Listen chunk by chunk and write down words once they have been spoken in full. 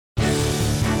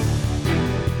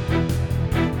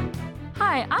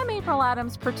Hi, I'm April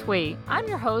Adams Pertwee. I'm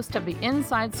your host of the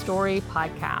Inside Story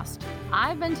podcast.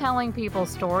 I've been telling people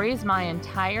stories my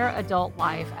entire adult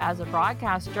life as a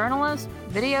broadcast journalist,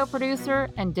 video producer,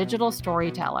 and digital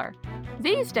storyteller.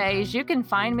 These days, you can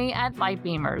find me at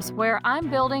Lightbeamers, where I'm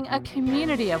building a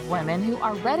community of women who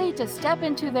are ready to step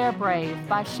into their brave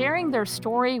by sharing their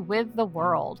story with the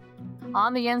world.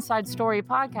 On the Inside Story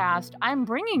podcast, I'm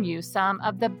bringing you some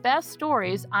of the best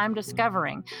stories I'm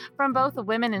discovering from both the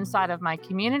women inside of my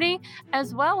community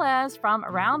as well as from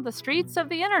around the streets of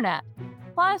the internet.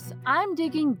 Plus, I'm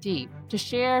digging deep to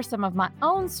share some of my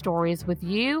own stories with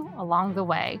you along the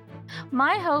way.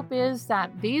 My hope is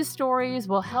that these stories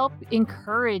will help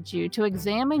encourage you to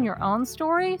examine your own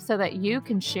story so that you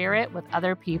can share it with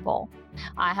other people.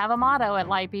 I have a motto at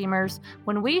Lightbeamers: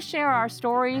 when we share our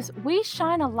stories, we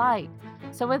shine a light.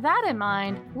 So with that in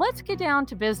mind, let's get down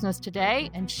to business today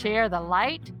and share the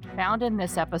light found in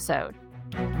this episode.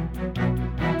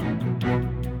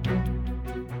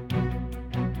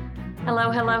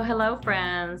 Hello,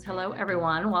 friends. Hello,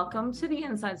 everyone. Welcome to the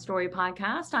Inside Story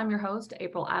podcast. I'm your host,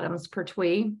 April Adams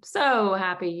Pertwee. So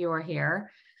happy you are here.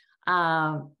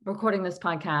 Recording this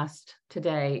podcast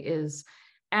today is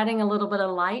adding a little bit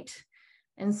of light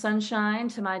and sunshine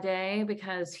to my day,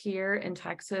 because here in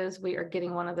Texas, we are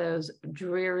getting one of those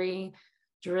dreary,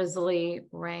 drizzly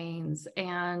rains,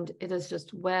 and it is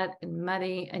just wet and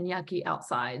muddy and yucky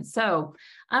outside. So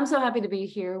I'm so happy to be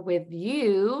here with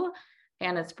you,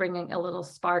 and it's bringing a little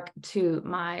spark to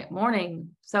my morning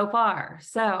so far.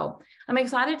 So I'm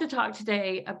excited to talk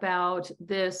today about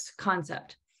this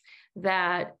concept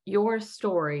that your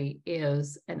story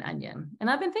is an onion. And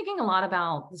I've been thinking a lot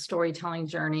about the storytelling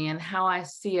journey and how I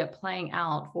see it playing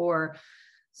out for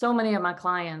so many of my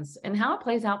clients and how it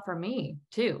plays out for me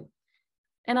too.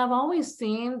 And I've always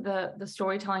seen the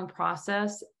storytelling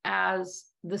process as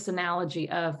this analogy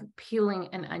of peeling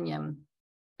an onion.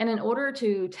 And in order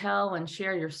to tell and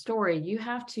share your story, you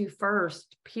have to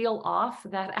first peel off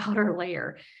that outer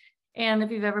layer. And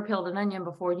if you've ever peeled an onion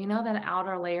before, you know that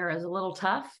outer layer is a little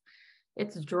tough.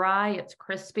 It's dry, it's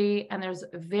crispy, and there's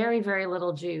very, very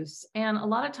little juice. And a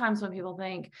lot of times when people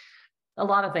think a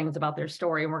lot of things about their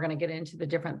story, and we're going to get into the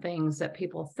different things that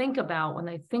people think about when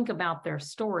they think about their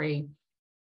story,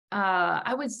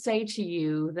 I would say to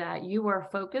you that you are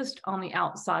focused on the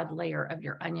outside layer of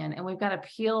your onion, and we've got to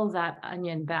peel that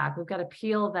onion back. We've got to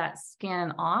peel that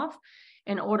skin off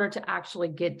in order to actually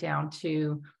get down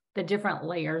to the different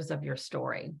layers of your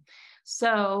story.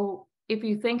 So if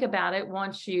you think about it,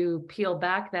 once you peel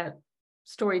back that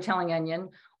storytelling onion,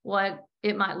 what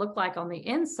it might look like on the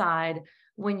inside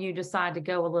when you decide to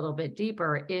go a little bit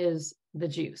deeper is the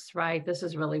juice, right? This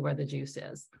is really where the juice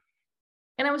is.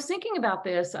 And I was thinking about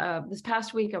this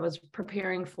past week. I was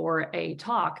preparing for a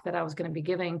talk that I was going to be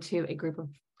giving to a group of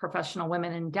professional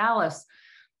women in Dallas.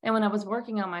 And when I was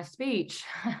working on my speech,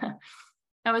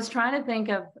 I was trying to think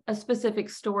of a specific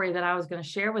story that I was going to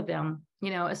share with them,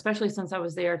 especially since I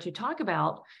was there to talk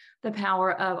about the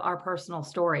power of our personal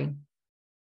story.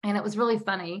 And it was really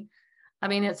funny. I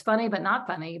mean, it's funny, but not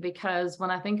funny, because when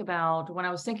I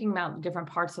was thinking about the different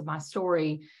parts of my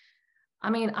story, I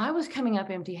mean, I was coming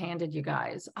up empty-handed, you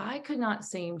guys. I could not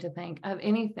seem to think of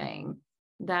anything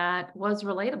that was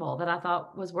relatable that I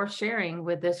thought was worth sharing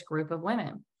with this group of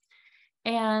women.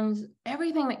 And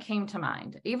everything that came to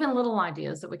mind, even little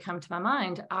ideas that would come to my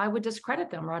mind, I would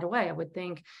discredit them right away. I would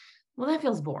think, well, that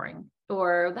feels boring,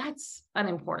 or that's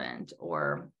unimportant,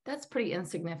 or that's pretty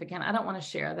insignificant. I don't want to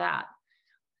share that.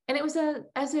 And it was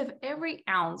as if every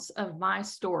ounce of my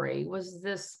story was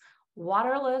this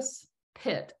waterless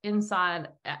pit inside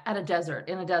in a desert,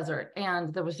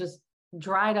 and there was just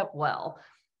dried up well,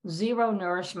 zero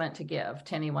nourishment to give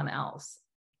to anyone else.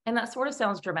 And that sort of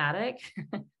sounds dramatic.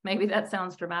 Maybe that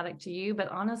sounds dramatic to you, but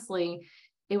honestly,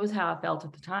 it was how I felt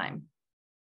at the time.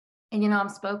 And, I've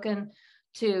spoken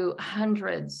to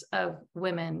hundreds of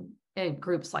women in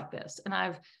groups like this, and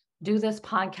I've do this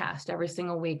podcast every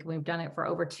single week. We've done it for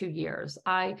over 2 years.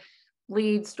 I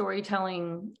lead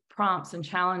storytelling prompts and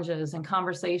challenges and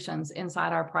conversations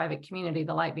inside our private community,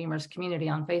 the Lightbeamers community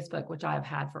on Facebook, which I've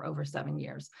had for over 7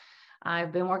 years.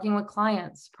 I've been working with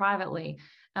clients privately,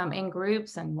 in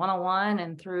groups and one-on-one,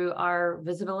 and through our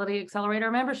Visibility Accelerator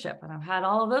membership. And I've had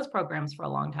all of those programs for a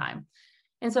long time.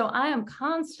 And so I am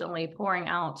constantly pouring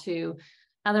out to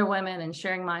other women and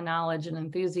sharing my knowledge and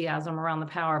enthusiasm around the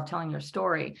power of telling your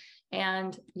story.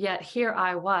 And yet here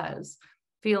I was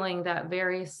feeling that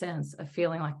very sense of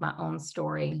feeling like my own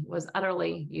story was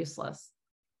utterly useless.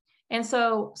 And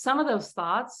so some of those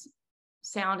thoughts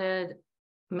sounded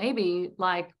maybe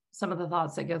like some of the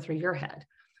thoughts that go through your head.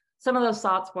 Some of those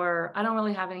thoughts were, I don't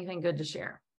really have anything good to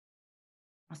share.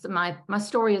 So my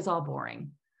story is all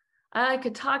boring. I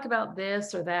could talk about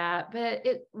this or that, but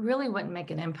it really wouldn't make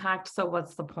an impact. So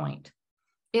what's the point?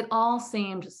 It all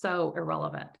seemed so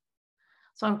irrelevant.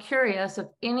 So I'm curious if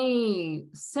any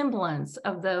semblance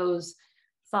of those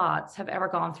thoughts have ever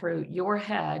gone through your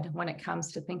head when it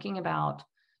comes to thinking about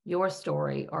your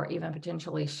story or even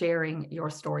potentially sharing your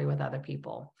story with other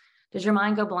people. Does your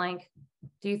mind go blank?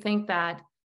 Do you think that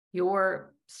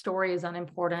your story is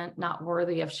unimportant, not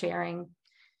worthy of sharing?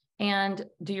 And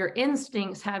do your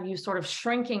instincts have you sort of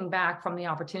shrinking back from the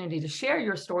opportunity to share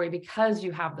your story because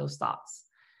you have those thoughts?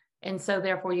 And so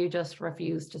therefore you just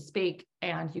refuse to speak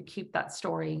and you keep that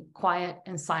story quiet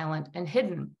and silent and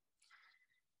hidden.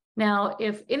 Now,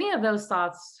 if any of those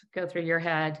thoughts go through your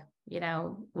head,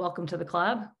 welcome to the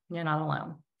club. You're not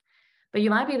alone. But you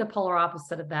might be the polar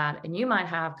opposite of that, and you might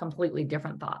have completely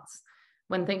different thoughts.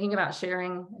 When thinking about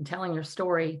sharing and telling your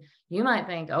story, you might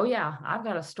think, oh yeah, I've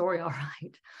got a story, all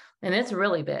right. And it's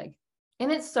really big.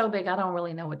 And it's so big, I don't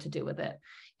really know what to do with it.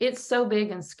 It's so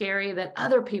big and scary that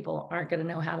other people aren't going to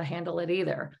know how to handle it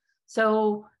either.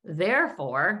 So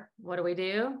therefore, what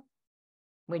do?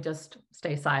 We just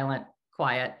stay silent,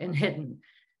 quiet, and hidden.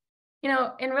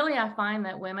 And really I find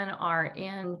that women are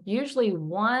in usually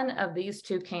one of these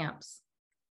two camps.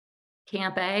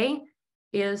 Camp A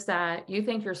is that you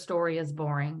think your story is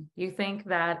boring. You think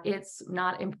that it's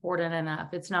not important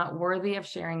enough. It's not worthy of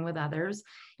sharing with others.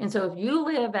 And so if you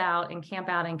live out and camp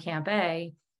out in Camp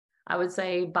A, I would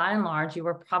say by and large, you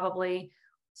were probably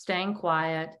staying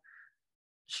quiet,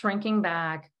 shrinking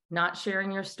back, not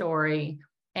sharing your story,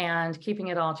 and keeping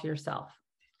it all to yourself.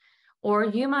 Or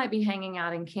you might be hanging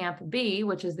out in Camp B,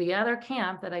 which is the other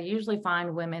camp that I usually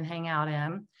find women hang out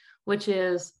in, which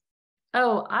is,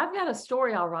 oh, I've got a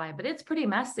story all right, but it's pretty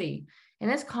messy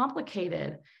and it's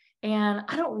complicated. And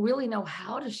I don't really know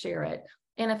how to share it.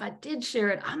 And if I did share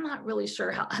it, I'm not really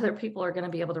sure how other people are going to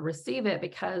be able to receive it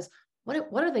because what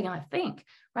are they going to think,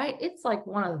 right? It's like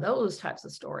one of those types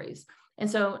of stories. And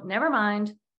so never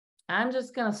mind, I'm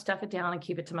just going to stuff it down and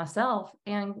keep it to myself.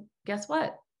 And guess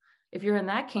what? If you're in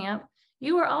that camp,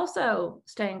 you are also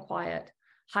staying quiet,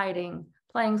 hiding,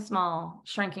 playing small,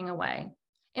 shrinking away.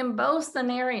 In both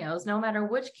scenarios, no matter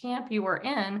which camp you are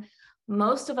in,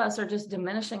 most of us are just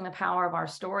diminishing the power of our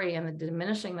story and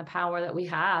diminishing the power that we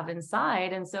have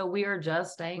inside. And so we are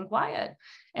just staying quiet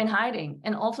and hiding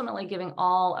and ultimately giving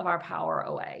all of our power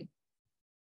away.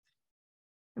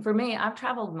 And for me, I've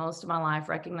traveled most of my life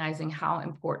recognizing how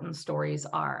important stories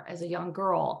are. As a young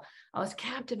girl, I was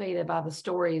captivated by the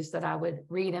stories that I would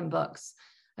read in books.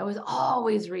 I was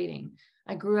always reading.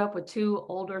 I grew up with two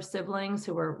older siblings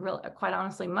who were quite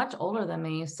honestly much older than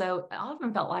me. So I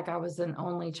often felt like I was an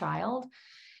only child.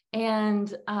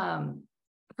 And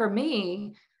for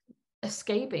me,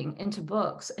 escaping into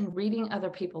books and reading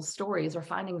other people's stories or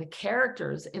finding the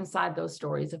characters inside those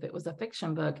stories, if it was a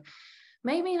fiction book,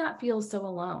 made me not feel so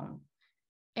alone.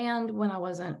 And when I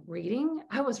wasn't reading,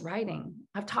 I was writing.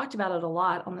 I've talked about it a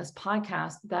lot on this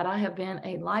podcast that I have been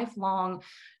a lifelong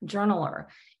journaler.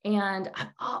 And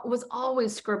I was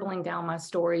always scribbling down my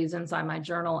stories inside my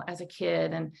journal as a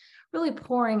kid and really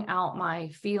pouring out my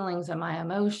feelings and my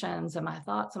emotions and my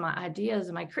thoughts and my ideas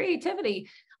and my creativity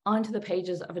onto the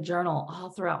pages of a journal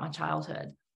all throughout my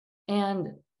childhood. And,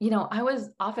 I was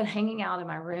often hanging out in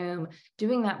my room,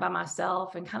 doing that by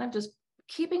myself and kind of just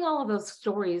keeping all of those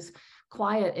stories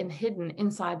quiet and hidden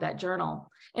inside that journal.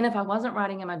 And if I wasn't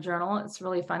writing in my journal, it's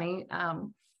really funny.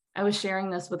 I was sharing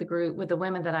this with the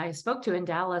women that I spoke to in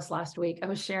Dallas last week. I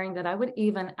was sharing that I would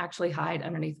even actually hide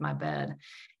underneath my bed.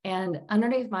 And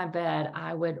underneath my bed,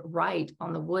 I would write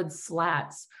on the wood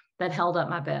slats that held up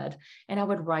my bed. And I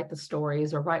would write the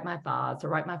stories or write my thoughts or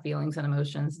write my feelings and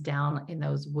emotions down in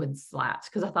those wood slats.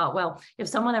 Because I thought, well, if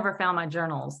someone ever found my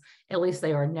journals, at least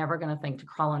they are never going to think to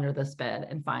crawl under this bed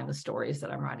and find the stories that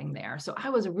I'm writing there. So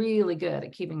I was really good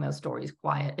at keeping those stories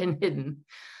quiet and hidden.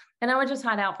 And I would just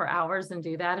hide out for hours and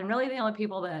do that. And really the only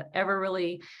people that ever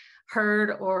really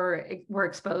heard or were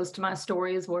exposed to my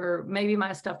stories were maybe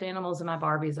my stuffed animals and my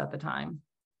Barbies at the time.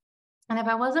 And if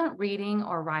I wasn't reading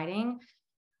or writing,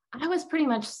 I was pretty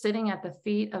much sitting at the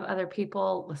feet of other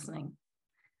people listening,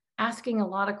 asking a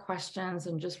lot of questions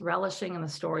and just relishing in the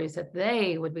stories that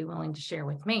they would be willing to share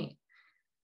with me.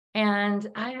 And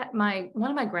one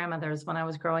of my grandmothers, when I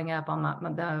was growing up, on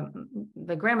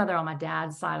the grandmother on my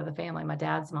dad's side of the family, my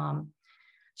dad's mom,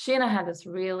 she and I had this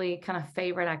really kind of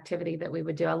favorite activity that we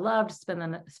would do. I loved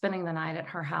spending the night at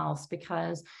her house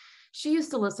because she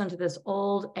used to listen to this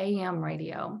old AM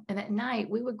radio. And at night,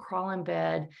 we would crawl in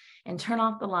bed and turn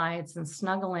off the lights and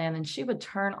snuggle in, and she would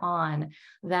turn on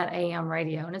that AM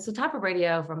radio. And it's a type of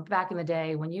radio from back in the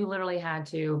day when you literally had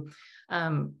to,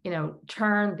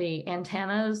 turn the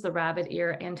antennas, the rabbit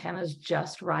ear antennas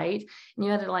just right. And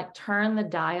you had to like turn the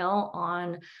dial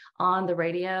on the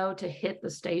radio to hit the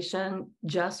station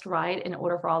just right in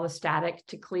order for all the static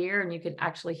to clear. And you could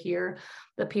actually hear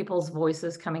the people's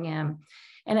voices coming in.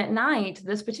 And at night,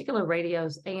 this particular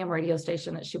AM radio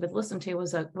station that she would listen to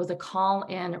was a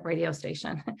call-in radio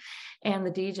station. And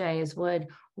the DJs would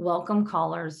welcome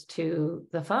callers to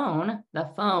the phone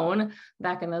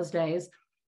back in those days.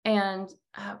 And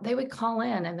they would call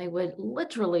in, and they would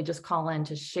literally just call in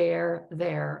to share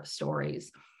their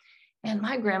stories. And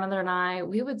my grandmother and I,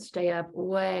 we would stay up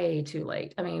way too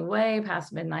late. I mean, way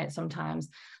past midnight sometimes,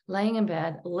 laying in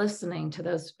bed, listening to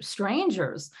those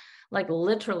strangers, like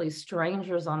literally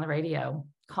strangers on the radio,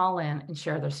 call in and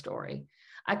share their story.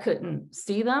 I couldn't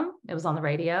see them. It was on the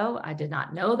radio. I did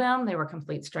not know them. They were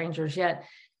complete strangers. Yet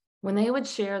when they would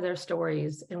share their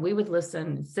stories and we would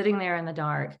listen, sitting there in the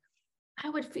dark, I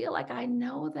would feel like I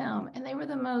know them. And they were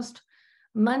the most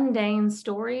mundane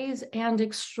stories and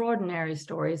extraordinary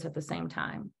stories at the same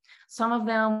time. Some of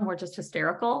them were just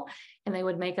hysterical, and they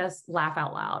would make us laugh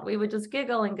out loud. We would just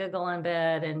giggle in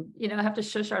bed and, have to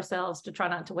shush ourselves to try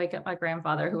not to wake up my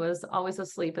grandfather, who was always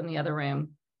asleep in the other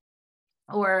room.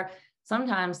 Or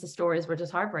sometimes the stories were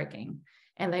just heartbreaking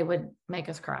and they would make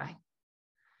us cry.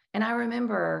 And I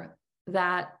remember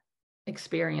that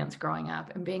experience growing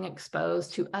up and being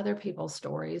exposed to other people's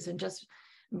stories and just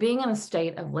being in a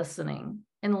state of listening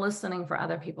for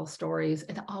other people's stories,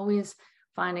 and always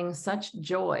finding such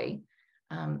joy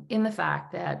in the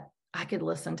fact that I could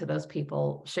listen to those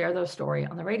people share their story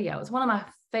on the radio. It's one of my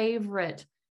favorite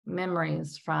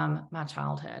memories from my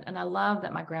childhood. And I love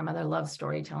that my grandmother loved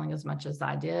storytelling as much as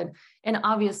I did. And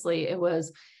obviously it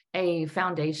was a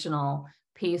foundational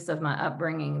piece of my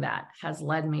upbringing that has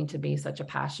led me to be such a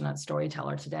passionate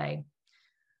storyteller today.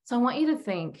 So I want you to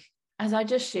think, as I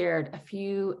just shared a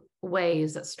few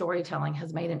ways that storytelling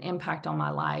has made an impact on my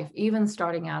life, even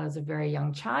starting out as a very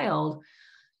young child,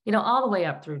 all the way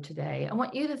up through today, I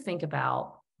want you to think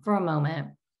about for a moment,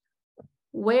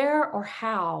 where or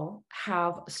how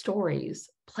have stories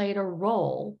played a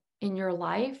role in your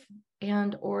life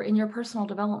and or in your personal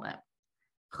development?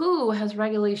 Who has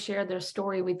regularly shared their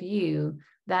story with you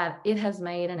that it has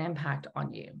made an impact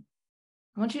on you?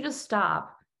 I want you to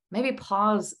stop, maybe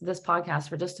pause this podcast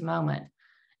for just a moment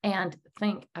and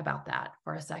think about that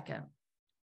for a second.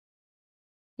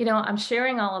 I'm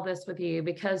sharing all of this with you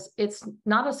because it's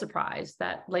not a surprise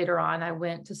that later on I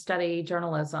went to study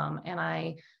journalism, and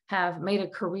I have made a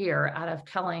career out of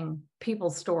telling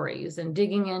people's stories and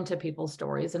digging into people's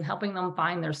stories and helping them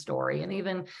find their story, and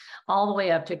even all the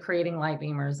way up to creating Light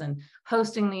Beamers and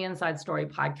hosting the Inside Story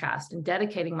podcast and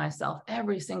dedicating myself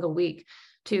every single week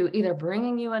to either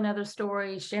bringing you another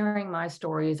story, sharing my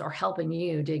stories, or helping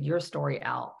you dig your story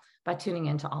out by tuning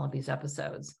into all of these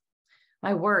episodes.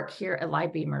 My work here at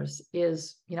Light Beamers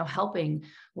is, helping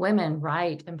women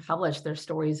write and publish their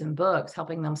stories in books,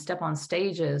 helping them step on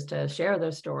stages to share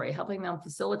their story, helping them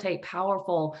facilitate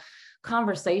powerful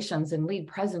conversations and lead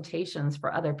presentations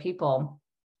for other people.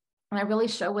 And I really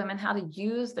show women how to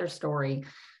use their story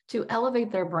to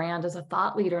elevate their brand as a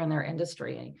thought leader in their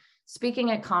industry,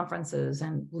 speaking at conferences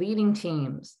and leading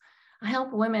teams. I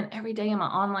help women every day in my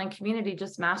online community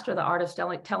just master the art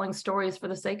of telling stories for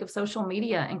the sake of social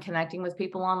media and connecting with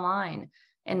people online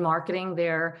and marketing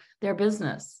their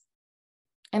business.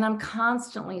 And I'm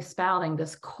constantly spouting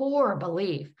this core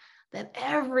belief that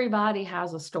everybody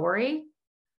has a story,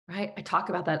 right? I talk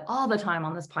about that all the time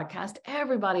on this podcast.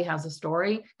 Everybody has a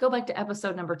story. Go back to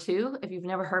episode number 2. If you've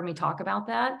never heard me talk about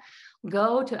that,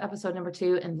 go to episode number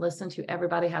 2 and listen to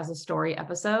Everybody Has a Story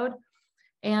episode.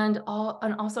 And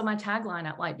also my tagline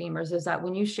at Light Beamers is that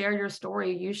when you share your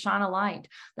story, you shine a light.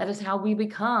 That is how we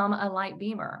become a light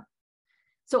beamer.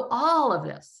 So all of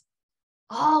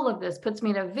this puts me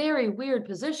in a very weird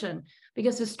position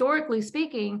because historically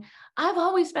speaking, I've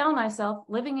always found myself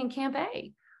living in Camp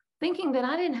A, thinking that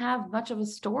I didn't have much of a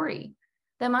story,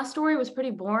 that my story was pretty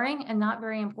boring and not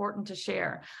very important to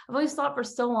share. I've always thought for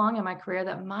so long in my career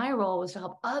that my role was to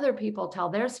help other people tell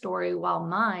their story while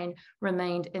mine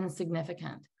remained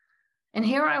insignificant. And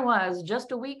here I was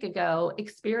just a week ago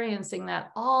experiencing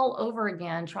that all over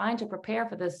again, trying to prepare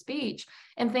for this speech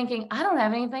and thinking, I don't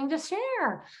have anything to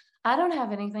share. I don't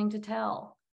have anything to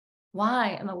tell.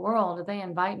 Why in the world did they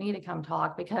invite me to come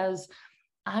talk? Because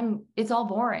it's all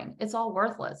boring. It's all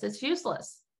worthless. It's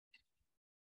useless.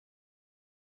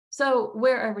 So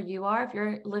wherever you are, if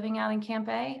you're living out in Camp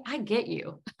A, I get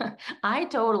you. I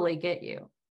totally get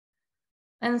you.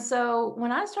 And so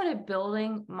when I started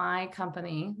building my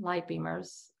company, Light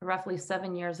Beamers, roughly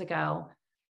 7 years ago,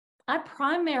 I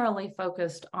primarily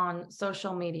focused on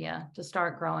social media to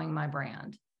start growing my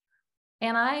brand.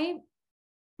 And I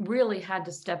really had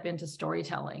to step into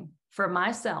storytelling for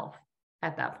myself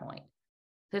at that point.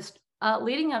 This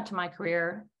leading up to my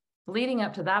career, leading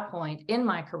up to that point in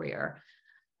my career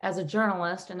as a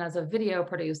journalist and as a video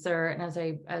producer and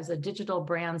as a digital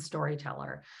brand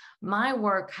storyteller, my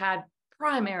work had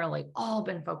primarily all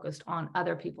been focused on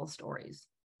other people's stories.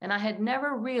 And I had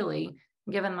never really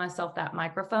given myself that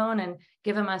microphone and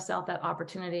given myself that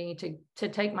opportunity to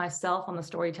take myself on the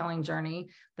storytelling journey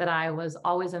that I was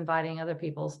always inviting other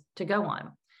people to go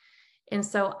on. And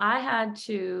so I had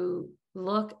to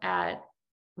look at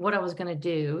what I was going to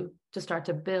do to start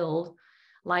to build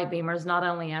Light Beamers, not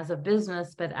only as a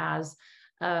business, but as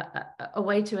a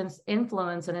way to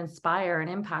influence and inspire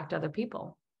and impact other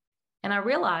people. And I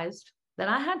realized that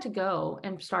I had to go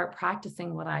and start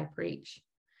practicing what I preach.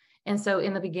 And so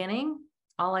in the beginning,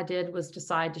 all I did was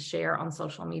decide to share on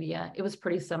social media. It was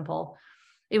pretty simple.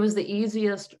 It was the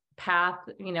easiest path,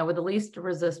 with the least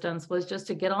resistance, was just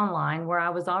to get online where I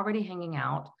was already hanging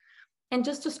out and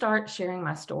just to start sharing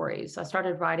my stories. I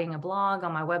started writing a blog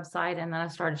on my website, and then I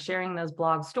started sharing those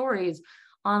blog stories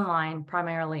online,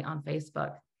 primarily on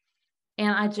Facebook.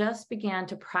 And I just began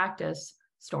to practice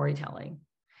storytelling.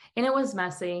 And it was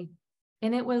messy,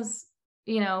 and it was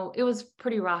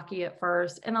pretty rocky at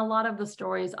first. And a lot of the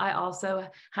stories, I also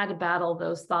had to battle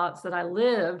those thoughts that I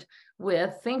lived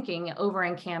with thinking over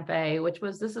in Camp A, which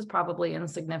was, this is probably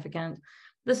insignificant.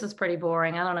 This is pretty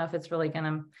boring. I don't know if it's really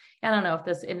I don't know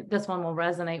if this one will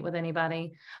resonate with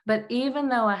anybody. But even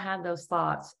though I had those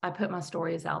thoughts, I put my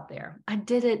stories out there. I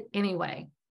did it anyway.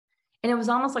 And it was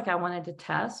almost like I wanted to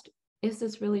test, is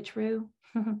this really true?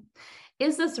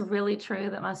 Is this really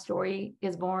true that my story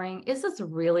is boring? Is this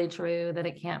really true that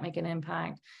it can't make an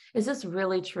impact? Is this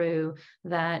really true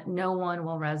that no one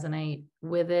will resonate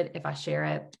with it if I share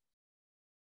it?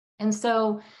 And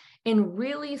so in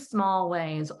really small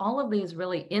ways, all of these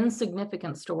really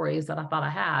insignificant stories that I thought I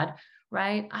had,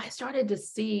 right? I started to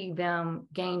see them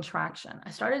gain traction. I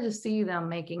started to see them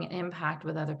making an impact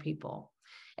with other people.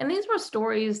 And these were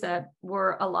stories that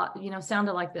were a lot,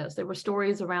 sounded like this. They were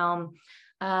stories around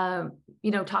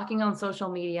talking on social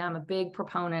media. I'm a big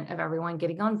proponent of everyone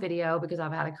getting on video because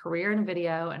I've had a career in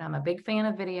video and I'm a big fan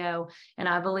of video. And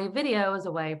I believe video is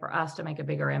a way for us to make a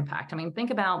bigger impact. I mean, think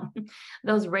about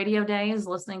those radio days,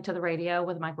 listening to the radio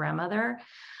with my grandmother.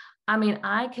 I mean,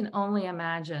 I can only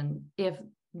imagine if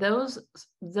those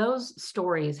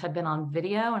stories had been on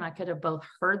video and I could have both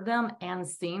heard them and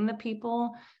seen the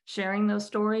people sharing those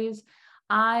stories,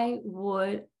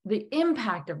 the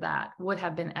impact of that would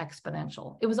have been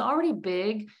exponential. It was already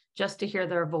big just to hear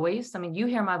their voice. I mean, you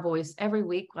hear my voice every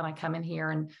week when I come in here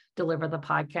and deliver the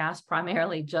podcast,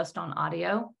 primarily just on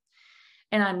audio.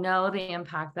 And I know the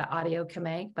impact that audio can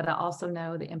make, but I also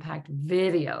know the impact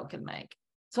video can make.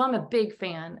 So I'm a big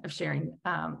fan of sharing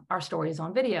our stories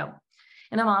on video.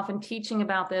 And I'm often teaching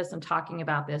about this and talking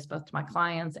about this both to my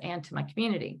clients and to my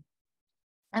community.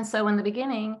 And so in the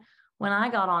beginning, when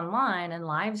I got online and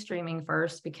live streaming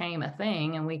first became a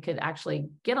thing and we could actually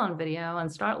get on video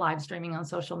and start live streaming on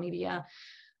social media,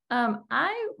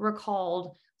 I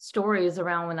recalled stories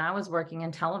around when I was working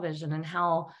in television and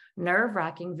how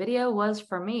nerve-wracking video was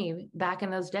for me back in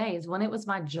those days when it was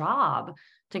my job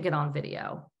to get on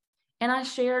video. And I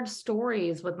shared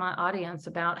stories with my audience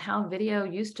about how video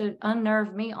used to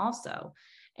unnerve me also.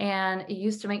 And it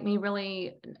used to make me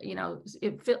really,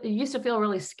 it used to feel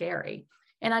really scary.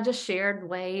 And I just shared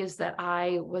ways that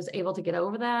I was able to get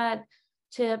over that,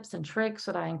 tips and tricks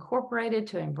that I incorporated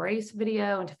to embrace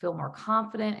video and to feel more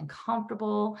confident and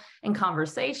comfortable and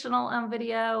conversational on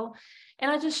video.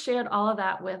 And I just shared all of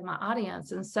that with my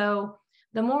audience. And so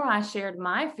the more I shared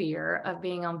my fear of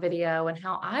being on video and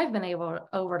how I've been able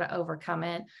to overcome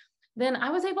it, then I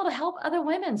was able to help other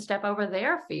women step over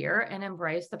their fear and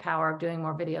embrace the power of doing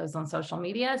more videos on social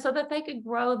media so that they could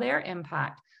grow their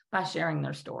impact by sharing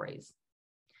their stories.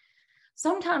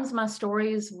 Sometimes my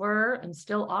stories were and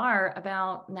still are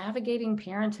about navigating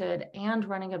parenthood and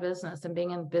running a business and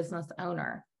being a business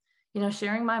owner,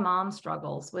 sharing my mom's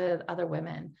struggles with other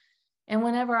women. And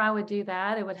whenever I would do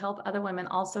that, it would help other women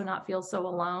also not feel so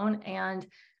alone and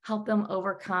help them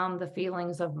overcome the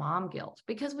feelings of mom guilt,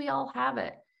 because we all have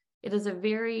it. It is a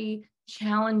very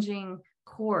challenging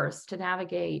course to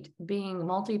navigate being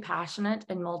multi-passionate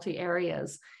in multi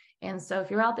areas. And so if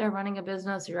you're out there running a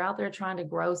business, you're out there trying to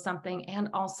grow something and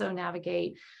also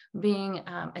navigate being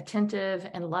attentive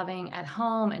and loving at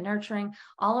home and nurturing,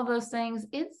 all of those things,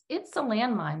 it's a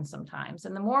landmine sometimes.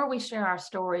 And the more we share our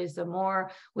stories, the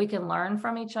more we can learn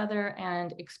from each other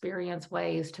and experience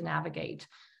ways to navigate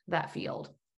that field.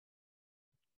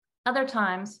 Other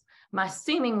times, my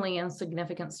seemingly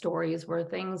insignificant stories were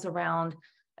things around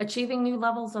achieving new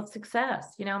levels of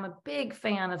success. I'm a big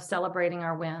fan of celebrating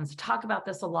our wins. Talk about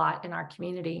this a lot in our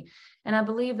community. And I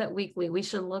believe that weekly we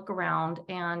should look around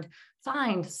and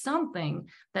find something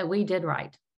that we did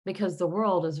right, because the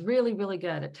world is really, really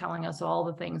good at telling us all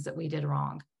the things that we did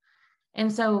wrong.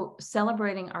 And so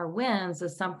celebrating our wins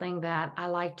is something that I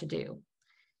like to do.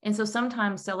 And so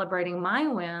sometimes celebrating my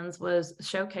wins was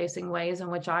showcasing ways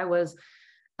in which I was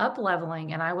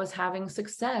up-leveling and I was having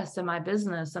success in my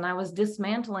business, and I was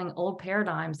dismantling old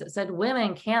paradigms that said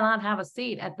women cannot have a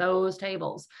seat at those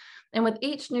tables. And with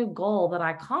each new goal that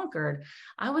I conquered,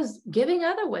 I was giving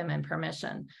other women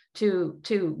permission to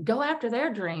go after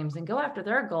their dreams and go after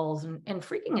their goals and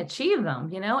freaking achieve them,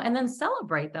 and then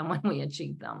celebrate them when we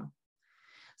achieve them.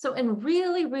 So in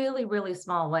really, really, really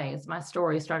small ways, my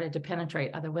story started to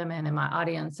penetrate other women in my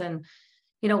audience. And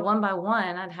one by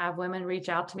one, I'd have women reach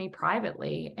out to me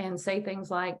privately and say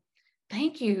things like,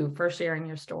 thank you for sharing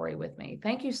your story with me.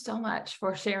 Thank you so much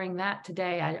for sharing that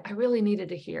today. I really needed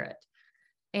to hear it.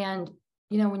 And,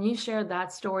 when you shared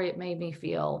that story, it made me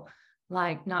feel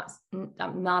like I'm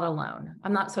not alone.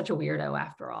 I'm not such a weirdo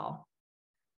after all.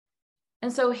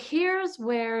 And so here's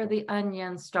where the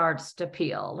onion starts to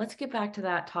peel. Let's get back to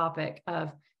that topic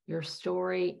of your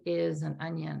story is an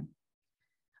onion.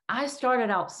 I started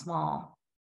out small.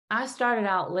 I started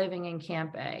out living in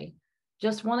Camp A,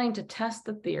 just wanting to test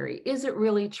the theory. Is it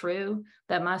really true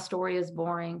that my story is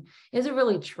boring? Is it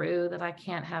really true that I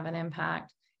can't have an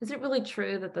impact? Is it really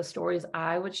true that the stories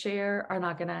I would share are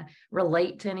not going to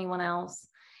relate to anyone else?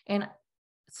 And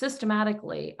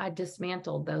systematically, I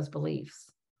dismantled those beliefs.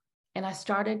 And I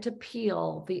started to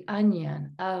peel the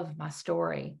onion of my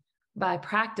story by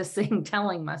practicing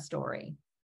telling my story.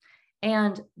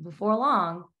 And before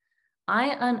long,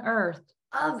 I unearthed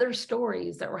other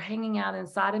stories that were hanging out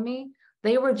inside of me.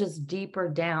 They were just deeper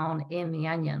down in the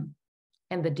onion.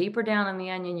 And the deeper down in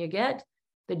the onion you get,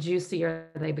 the juicier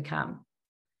they become.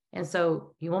 And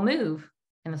so you will move,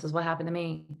 and this is what happened to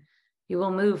me. You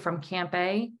will move from Camp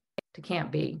A to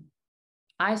Camp B.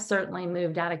 I certainly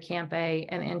moved out of Camp A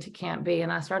and into Camp B,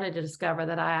 and I started to discover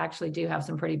that I actually do have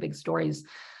some pretty big stories,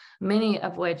 many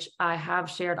of which I have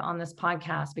shared on this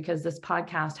podcast, because this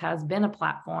podcast has been a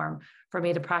platform for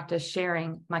me to practice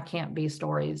sharing my Camp B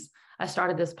stories. I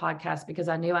started this podcast because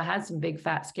I knew I had some big,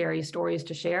 fat, scary stories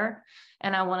to share,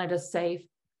 and I wanted a safe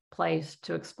place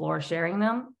to explore sharing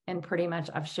them. And pretty much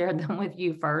I've shared them with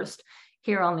you first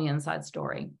here on the Inside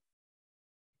Story.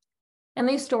 And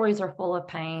these stories are full of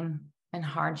pain and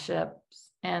hardships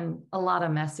and a lot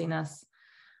of messiness.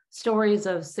 Stories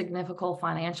of significant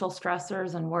financial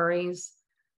stressors and worries,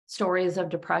 stories of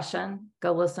depression.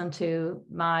 Go listen to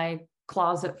my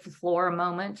closet floor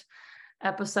moment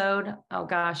episode. Oh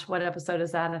gosh, what episode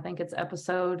is that? I think it's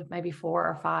episode maybe 4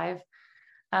 or 5.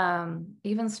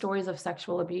 Even stories of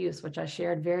sexual abuse, which I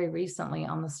shared very recently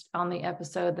on the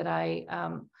episode that I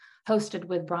hosted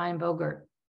with Brian Bogert.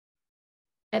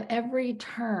 At every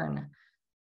turn,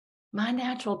 my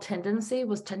natural tendency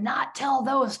was to not tell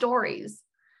those stories.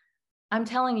 I'm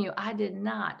telling you, I did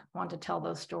not want to tell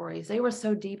those stories. They were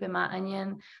so deep in my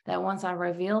onion that once I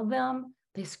revealed them,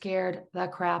 they scared the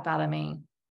crap out of me.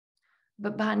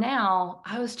 But by now,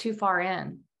 I was too far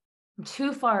in. I'm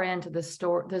too far into this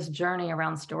journey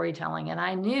around storytelling. And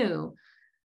I knew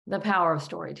the power of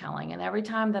storytelling. And every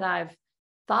time that I've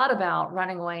thought about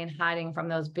running away and hiding from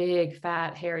those big,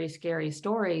 fat, hairy, scary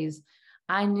stories,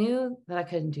 I knew that I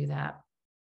couldn't do that.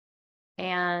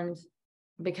 And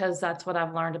because that's what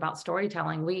I've learned about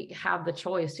storytelling, we have the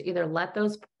choice to either let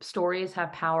those stories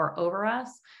have power over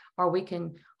us, or we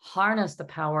can harness the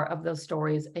power of those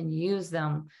stories and use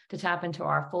them to tap into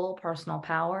our full personal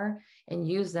power and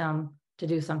use them to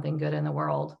do something good in the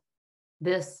world.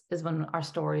 This is when our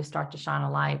stories start to shine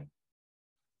a light.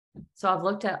 So I've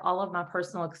looked at all of my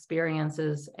personal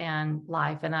experiences and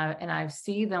life, and I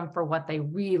see them for what they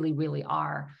really, really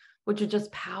are, which are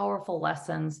just powerful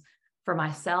lessons for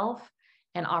myself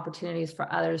and opportunities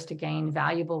for others to gain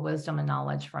valuable wisdom and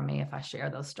knowledge from me if I share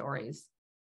those stories.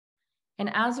 And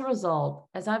as a result,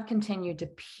 as I've continued to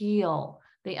peel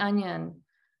the onion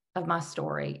of my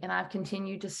story, and I've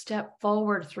continued to step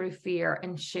forward through fear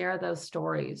and share those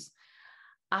stories,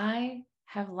 I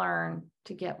have learned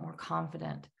to get more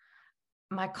confident.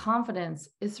 my confidence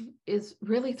is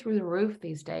really through the roof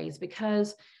these days,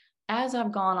 because as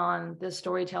I've gone on this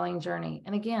storytelling journey,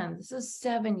 and again, this is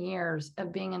 7 years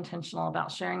of being intentional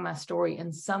about sharing my story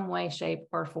in some way, shape,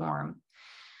 or form,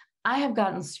 I have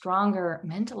gotten stronger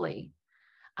mentally.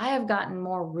 I have gotten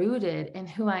more rooted in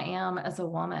who I am as a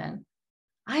woman.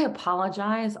 I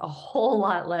apologize a whole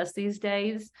lot less these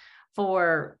days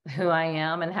for who I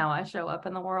am and how I show up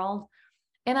in the world.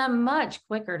 And I'm much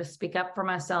quicker to speak up for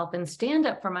myself and stand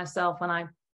up for myself when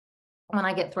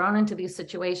I get thrown into these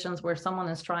situations where someone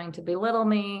is trying to belittle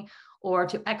me or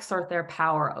to exert their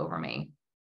power over me.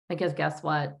 Because guess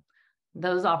what?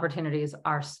 Those opportunities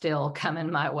are still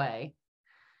coming my way.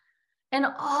 And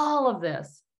all of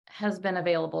this has been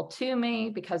available to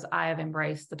me because I have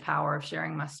embraced the power of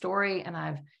sharing my story, and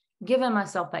I've given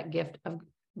myself that gift of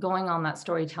going on that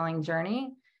storytelling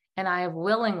journey, and I have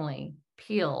willingly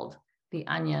peeled the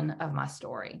onion of my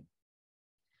story.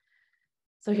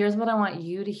 So here's what I want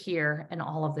you to hear in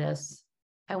all of this.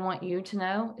 I want you to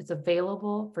know it's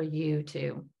available for you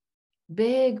too.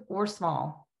 Big or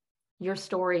small, your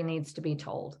story needs to be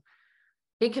told.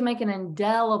 It can make an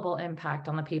indelible impact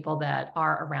on the people that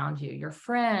are around you, your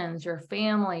friends, your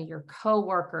family, your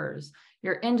coworkers,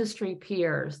 your industry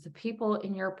peers, the people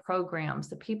in your programs,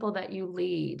 the people that you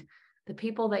lead, the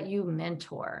people that you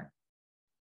mentor.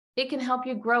 It can help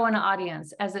you grow an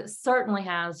audience, as it certainly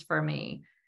has for me.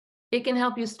 It can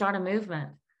help you start a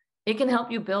movement. It can help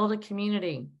you build a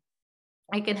community.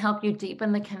 It can help you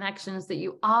deepen the connections that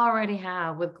you already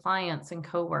have with clients and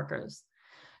coworkers.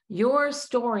 Your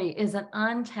story is an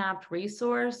untapped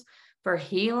resource for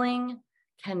healing,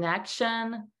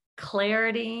 connection,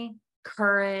 clarity,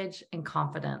 courage, and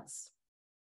confidence.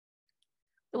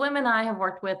 The women I have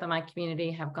worked with in my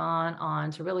community have gone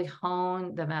on to really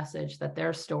hone the message that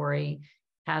their story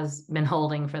has been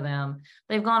holding for them.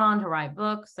 They've gone on to write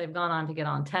books. They've gone on to get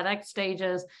on TEDx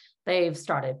stages. They've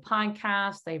started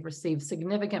podcasts. They've received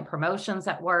significant promotions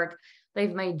at work.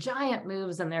 They've made giant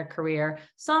moves in their career.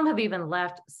 Some have even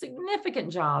left significant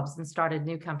jobs and started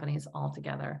new companies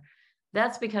altogether.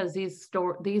 That's because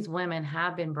these women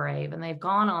have been brave, and they've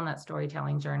gone on that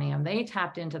storytelling journey, and they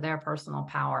tapped into their personal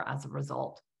power as a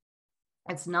result.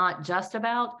 It's not just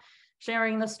about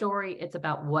sharing the story. It's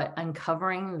about what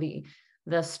uncovering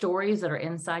the stories that are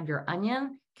inside your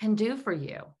onion can do for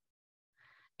you.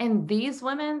 And these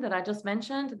women that I just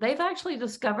mentioned, they've actually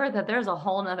discovered that there's a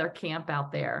whole nother camp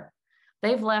out there.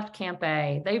 They've left Camp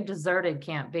A, they've deserted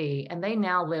Camp B, and they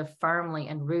now live firmly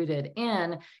and rooted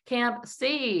in Camp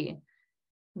C.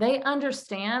 They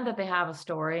understand that they have a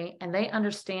story, and they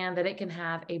understand that it can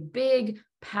have a big,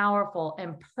 powerful,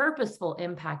 and purposeful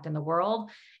impact in the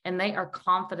world. And they are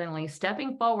confidently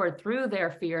stepping forward through their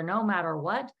fear, no matter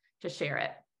what, to share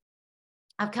it.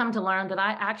 I've come to learn that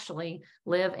I actually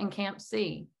live in Camp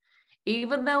C,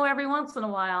 even though every once in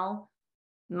a while,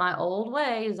 my old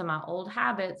ways and my old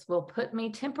habits will put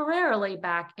me temporarily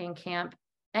back in Camp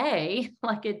A,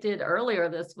 like it did earlier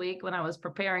this week when I was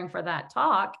preparing for that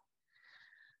talk.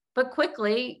 But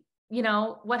quickly,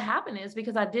 what happened is,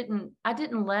 because I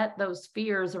didn't let those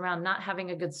fears around not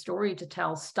having a good story to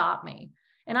tell stop me.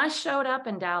 And I showed up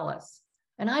in Dallas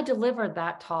and I delivered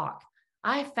that talk.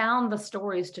 I found the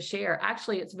stories to share.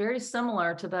 Actually, it's very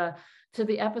similar to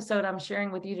the episode I'm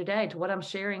sharing with you today, to what I'm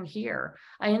sharing here.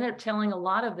 I ended up telling a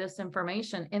lot of this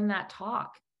information in that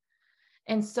talk.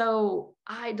 And so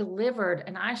I delivered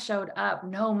and I showed up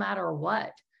no matter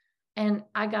what. And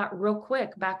I got real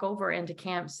quick back over into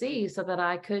Camp C so that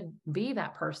I could be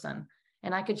that person,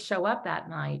 and I could show up that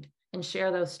night and share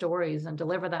those stories and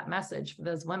deliver that message for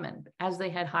those women as they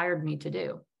had hired me to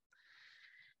do.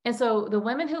 And so the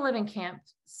women who live in Camp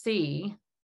C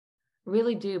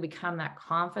really do become that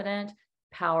confident,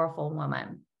 powerful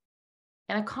woman.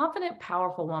 And a confident,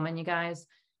 powerful woman, you guys,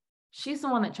 she's the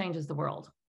one that changes the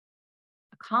world.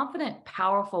 A confident,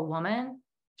 powerful woman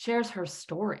shares her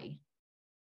story.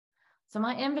 So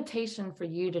my invitation for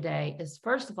you today is,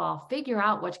 first of all, figure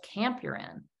out which camp you're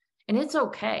in. And it's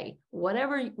okay.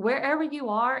 Wherever you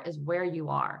are is where you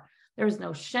are. There's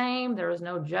no shame. There is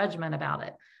no judgment about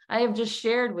it. I have just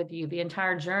shared with you the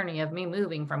entire journey of me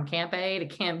moving from Camp A to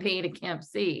Camp B to Camp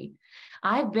C.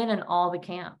 I've been in all the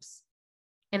camps,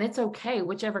 and it's okay,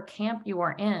 whichever camp you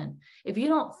are in. If you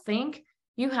don't think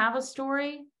you have a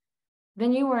story,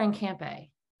 then you are in Camp A.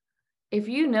 If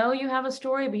you know you have a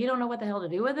story, but you don't know what the hell to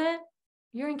do with it,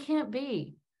 you're in Camp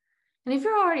B. And if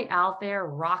you're already out there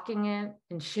rocking it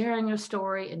and sharing your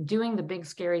story and doing the big,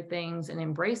 scary things and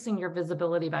embracing your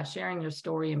visibility by sharing your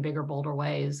story in bigger, bolder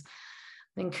ways,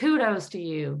 then kudos to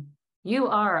you. You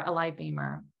are a light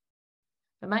beamer.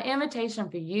 But my invitation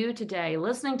for you today,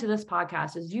 listening to this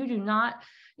podcast, is you do not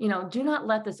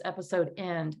let this episode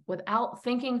end without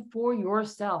thinking for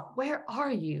yourself, where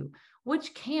are you?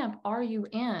 Which camp are you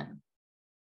in?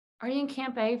 Are you in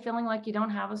Camp A feeling like you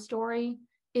don't have a story?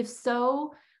 If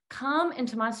so, come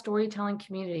into my storytelling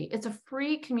community. It's a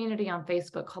free community on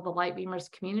Facebook called the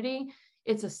Lightbeamers Community.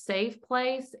 It's a safe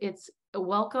place. It's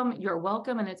welcome. You're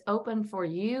welcome, and it's open for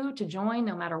you to join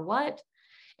no matter what.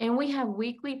 And we have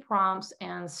weekly prompts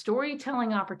and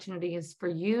storytelling opportunities for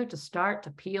you to start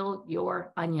to peel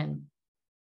your onion.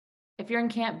 If you're in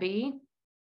Camp B,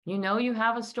 you know you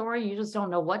have a story, you just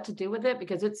don't know what to do with it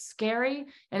because it's scary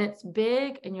and it's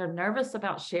big and you're nervous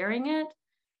about sharing it,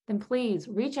 then please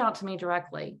reach out to me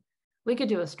directly. We could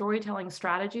do a storytelling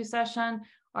strategy session,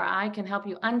 or I can help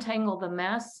you untangle the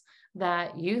mess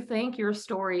that you think your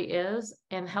story is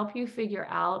and help you figure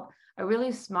out a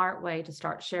really smart way to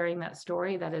start sharing that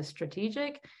story that is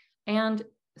strategic and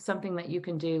something that you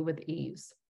can do with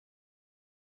ease.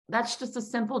 That's just a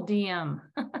simple DM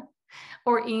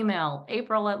or email,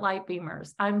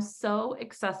 April@Lightbeamers. I'm so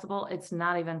accessible, it's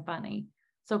not even funny.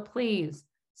 So please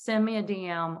send me a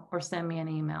DM or send me an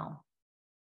email.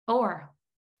 Or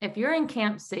if you're in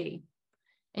Camp C,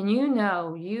 and you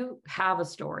know you have a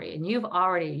story and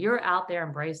you're out there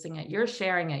embracing it, you're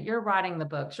sharing it, you're writing the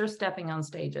books, you're stepping on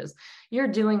stages, you're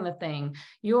doing the thing,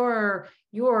 you're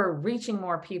reaching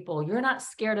more people, you're not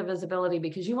scared of visibility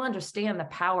because you understand the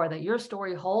power that your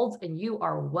story holds and you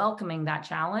are welcoming that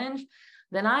challenge,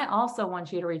 then I also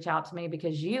want you to reach out to me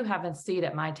because you have a seat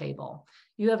at my table.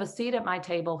 You have a seat at my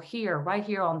table here, right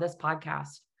here on this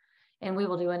podcast. And we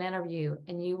will do an interview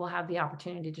and you will have the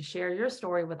opportunity to share your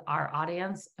story with our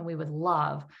audience. And we would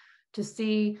love to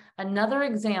see another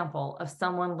example of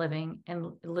someone living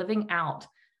out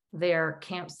their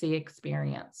Camp C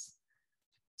experience.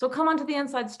 So come onto the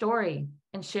Inside Story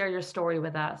and share your story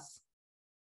with us.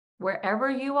 Wherever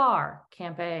you are,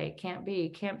 Camp A, Camp B,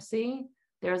 Camp C,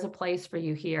 there's a place for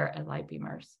you here at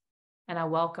Lightbeamers. And I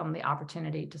welcome the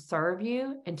opportunity to serve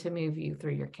you and to move you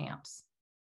through your camps.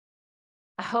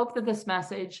 I hope that this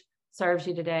message serves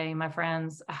you today, my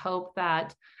friends. I hope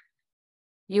that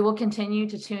you will continue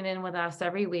to tune in with us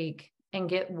every week and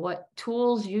get what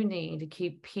tools you need to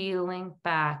keep peeling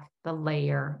back the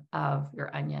layer of your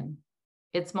onion.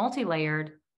 It's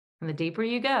multi-layered, and the deeper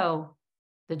you go,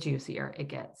 the juicier it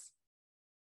gets.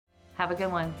 Have a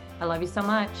good one. I love you so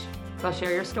much. Go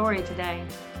share your story today.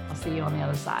 I'll see you on the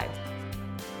other side.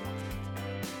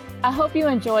 I hope you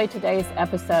enjoyed today's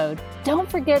episode. Don't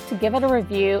forget to give it a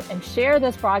review and share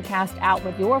this broadcast out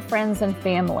with your friends and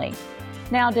family.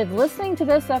 Now, did listening to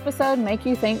this episode make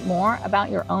you think more about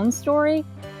your own story?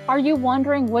 Are you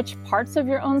wondering which parts of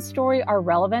your own story are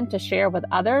relevant to share with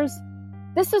others?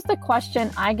 This is the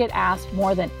question I get asked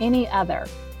more than any other.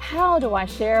 How do I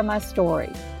share my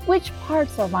story? Which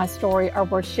parts of my story are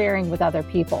worth sharing with other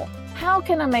people? How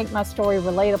can I make my story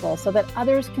relatable so that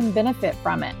others can benefit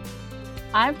from it?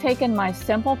 I've taken my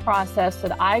simple process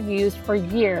that I've used for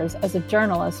years as a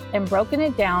journalist and broken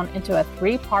it down into a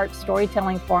 3-part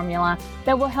storytelling formula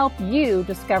that will help you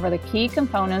discover the key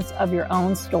components of your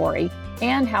own story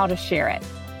and how to share it.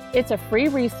 It's a free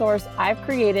resource I've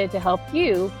created to help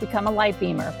you become a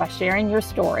Lightbeamer by sharing your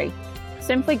story.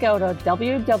 Simply go to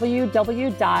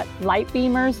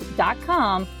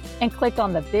www.lightbeamers.com and click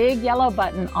on the big yellow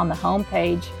button on the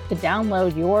homepage to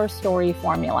download your story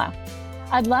formula.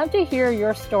 I'd love to hear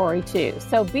your story too,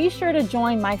 so be sure to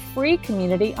join my free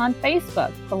community on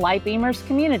Facebook, the Lightbeamers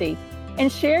Community, and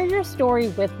share your story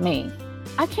with me.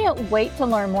 I can't wait to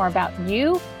learn more about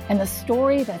you and the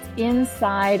story that's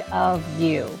inside of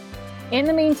you. In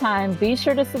the meantime, be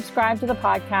sure to subscribe to the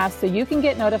podcast so you can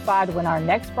get notified when our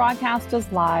next broadcast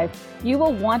is live. You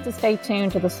will want to stay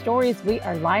tuned to the stories we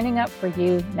are lining up for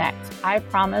you next. I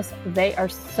promise they are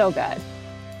so good.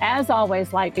 As always,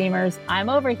 Lightbeamers, I'm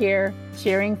over here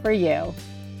cheering for you.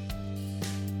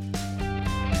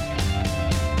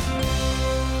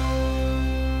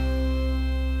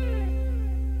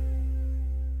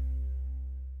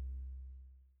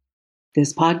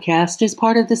 This podcast is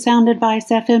part of the Sound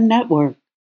Advice FM network.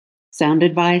 Sound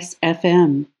Advice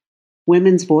FM.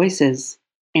 Women's voices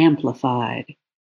amplified.